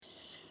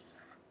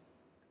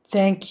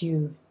Thank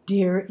you,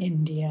 dear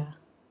India.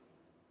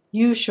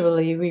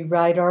 Usually we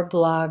write our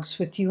blogs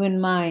with you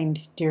in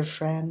mind, dear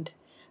friend,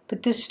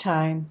 but this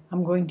time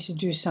I'm going to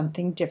do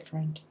something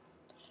different.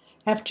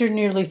 After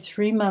nearly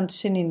 3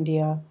 months in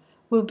India,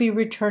 we'll be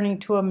returning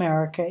to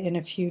America in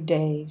a few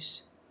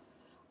days.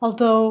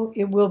 Although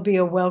it will be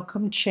a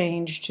welcome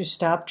change to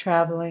stop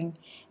traveling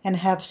and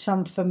have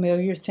some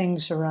familiar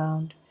things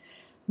around,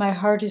 my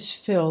heart is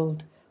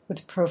filled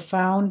with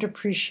profound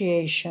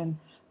appreciation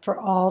for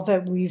all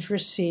that we've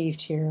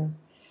received here.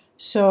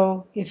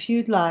 So, if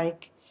you'd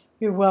like,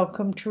 you're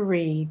welcome to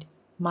read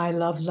my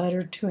love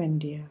letter to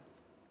India.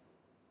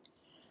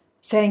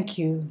 Thank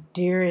you,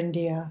 dear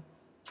India,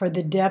 for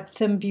the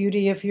depth and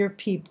beauty of your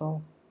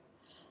people,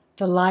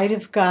 the light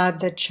of God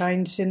that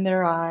shines in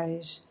their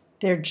eyes,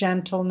 their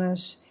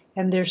gentleness,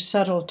 and their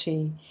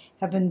subtlety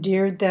have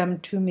endeared them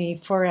to me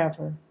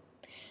forever.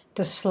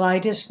 The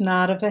slightest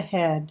nod of a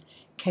head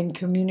can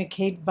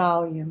communicate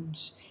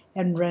volumes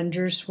and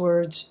renders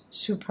words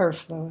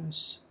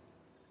superfluous.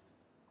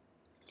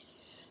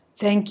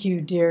 Thank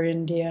you, dear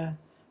India,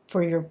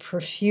 for your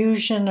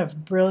profusion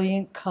of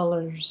brilliant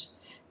colors,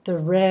 the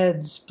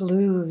reds,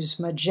 blues,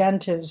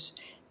 magentas,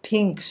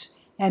 pinks,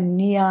 and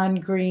neon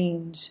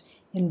greens,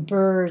 in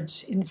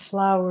birds, in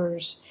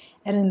flowers,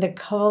 and in the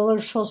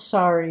colorful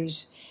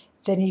saris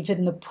that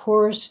even the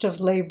poorest of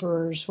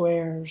laborers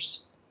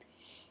wears.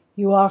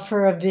 You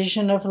offer a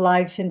vision of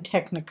life in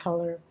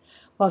technicolor,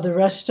 while the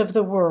rest of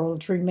the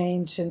world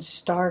remains in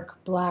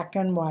stark black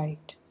and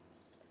white.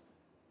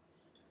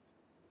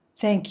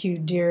 Thank you,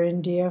 dear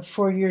India,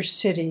 for your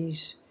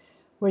cities,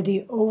 where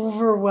the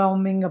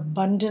overwhelming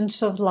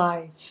abundance of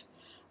life,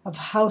 of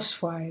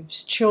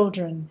housewives,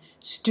 children,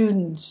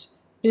 students,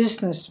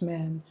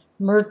 businessmen,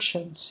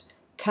 merchants,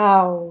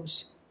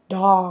 cows,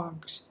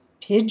 dogs,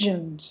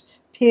 pigeons,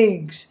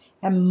 pigs,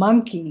 and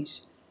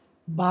monkeys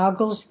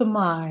boggles the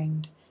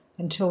mind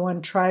until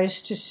one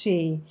tries to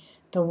see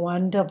the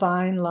one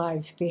divine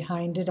life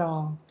behind it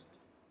all.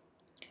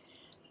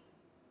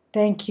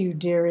 Thank you,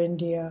 dear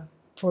India,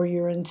 for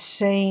your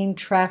insane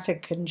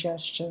traffic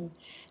congestion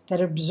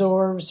that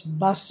absorbs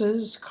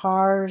buses,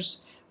 cars,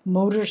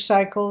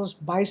 motorcycles,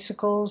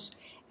 bicycles,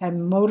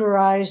 and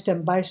motorized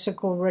and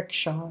bicycle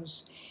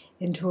rickshaws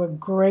into a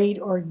great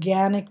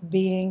organic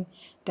being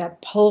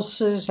that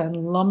pulses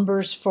and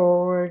lumbers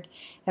forward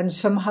and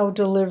somehow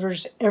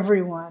delivers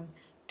everyone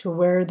to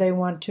where they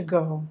want to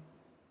go.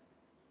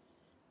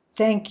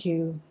 Thank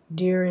you,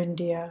 dear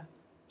India,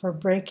 for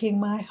breaking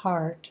my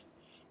heart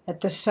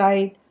at the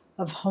sight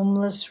of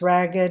homeless,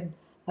 ragged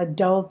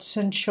adults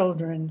and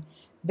children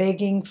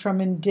begging from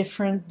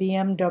indifferent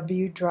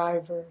BMW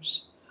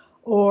drivers,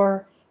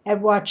 or at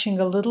watching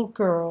a little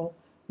girl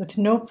with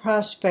no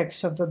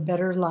prospects of a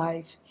better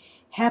life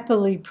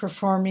happily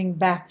performing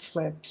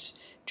backflips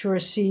to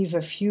receive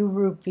a few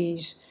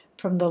rupees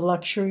from the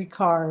luxury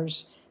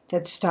cars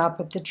that stop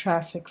at the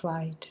traffic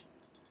light.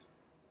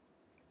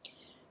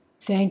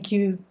 Thank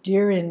you,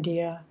 dear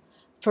India,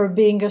 for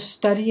being a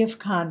study of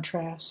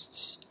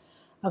contrasts,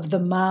 of the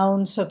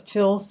mounds of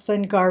filth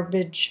and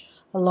garbage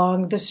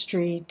along the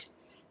street,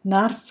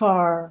 not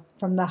far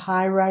from the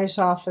high-rise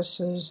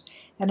offices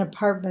and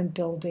apartment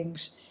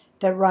buildings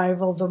that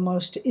rival the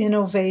most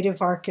innovative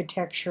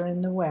architecture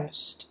in the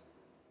West.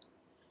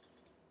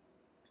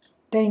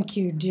 Thank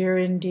you, dear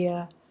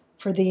India,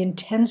 for the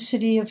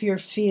intensity of your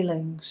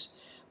feelings,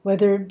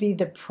 whether it be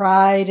the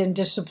pride and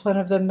discipline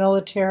of the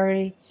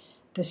military,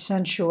 the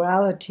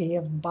sensuality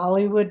of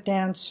Bollywood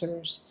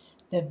dancers,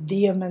 the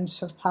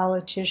vehemence of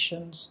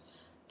politicians,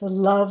 the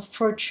love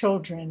for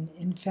children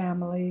in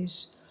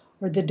families,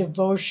 or the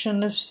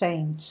devotion of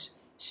saints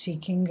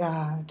seeking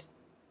God.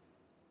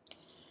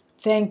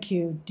 Thank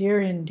you, dear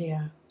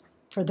India,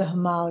 for the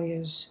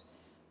Himalayas,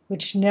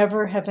 which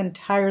never have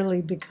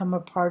entirely become a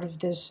part of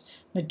this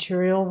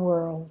material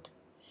world.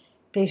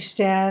 They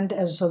stand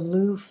as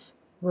aloof,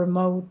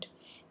 remote,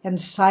 and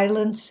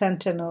silent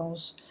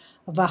sentinels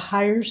of a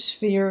higher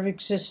sphere of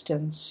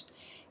existence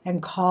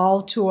and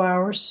call to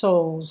our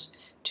souls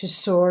to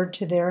soar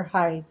to their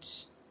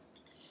heights.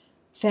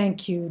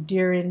 Thank you,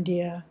 dear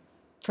India,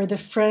 for the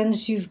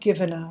friends you've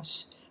given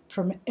us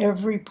from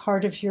every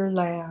part of your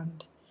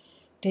land.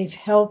 They've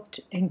helped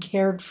and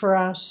cared for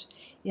us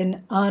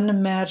in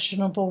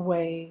unimaginable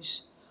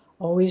ways,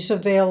 always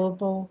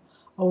available,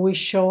 always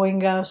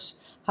showing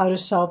us how to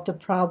solve the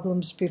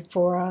problems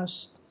before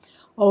us,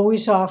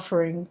 always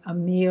offering a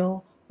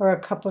meal or a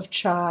cup of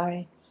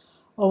chai,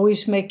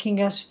 always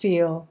making us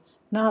feel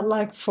not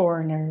like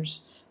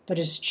foreigners, but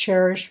as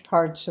cherished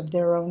parts of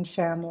their own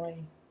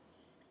family.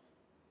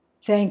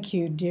 Thank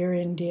you, dear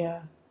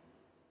India,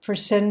 for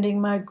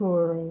sending my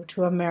Guru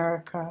to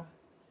America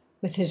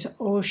with his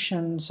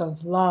oceans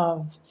of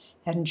love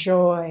and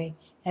joy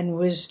and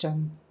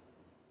wisdom,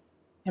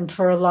 and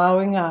for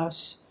allowing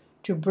us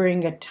to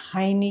bring a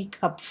tiny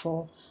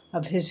cupful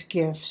of his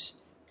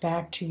gifts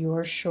back to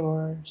your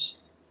shores.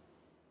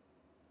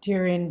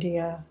 Dear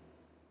India,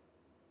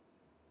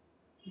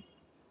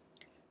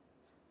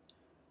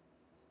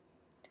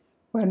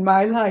 when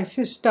my life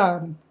is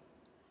done,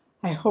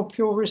 I hope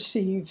you'll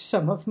receive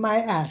some of my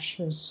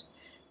ashes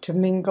to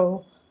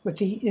mingle with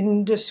the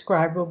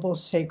indescribable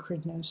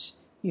sacredness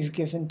you've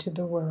given to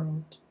the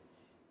world.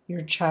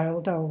 Your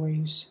child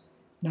always,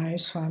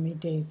 Nayaswami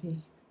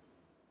Devi.